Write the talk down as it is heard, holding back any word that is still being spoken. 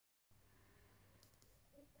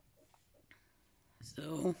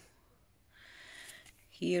So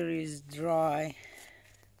here is dry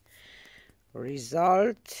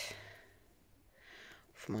result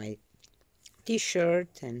of my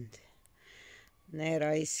t-shirt, and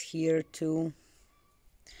Nera is here too.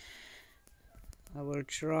 I will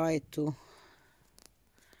try to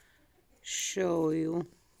show you.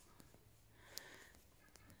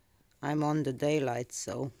 I'm on the daylight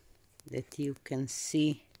so that you can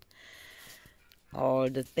see all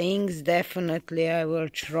the things. Definitely I will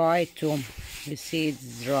try to. You see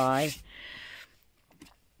it's dry.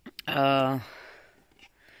 It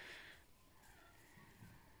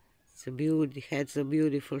has a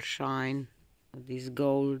beautiful shine of this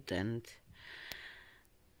gold, and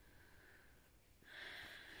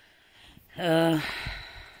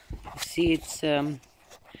see it's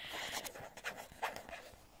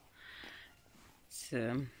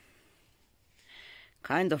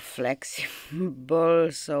kind of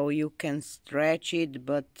flexible, so you can stretch it,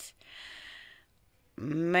 but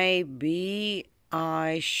maybe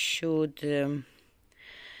I should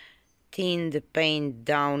thin the paint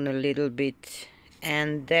down a little bit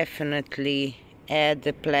and definitely add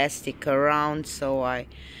the plastic around so I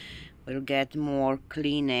will get more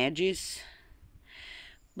clean edges.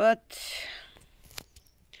 But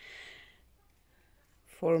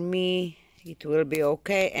for me it will be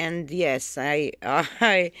okay. And yes, I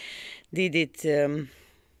did it.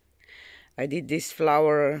 I did this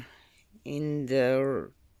flower in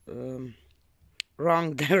the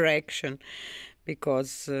wrong direction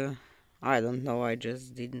because I don't know, I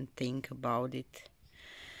just didn't think about it.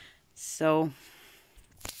 So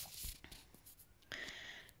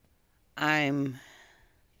I'm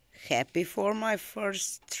happy for my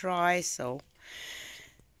first try, so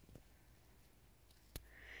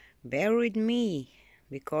bear with me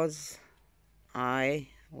because I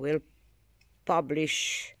will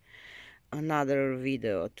publish another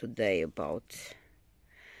video today about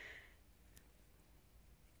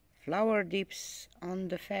flower dips on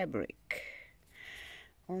the fabric,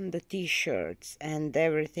 on the t-shirts, and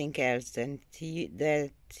everything else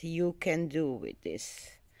that you can do with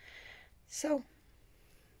this. So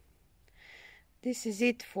this is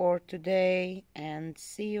it for today, and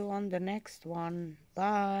see you on the next one.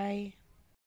 Bye.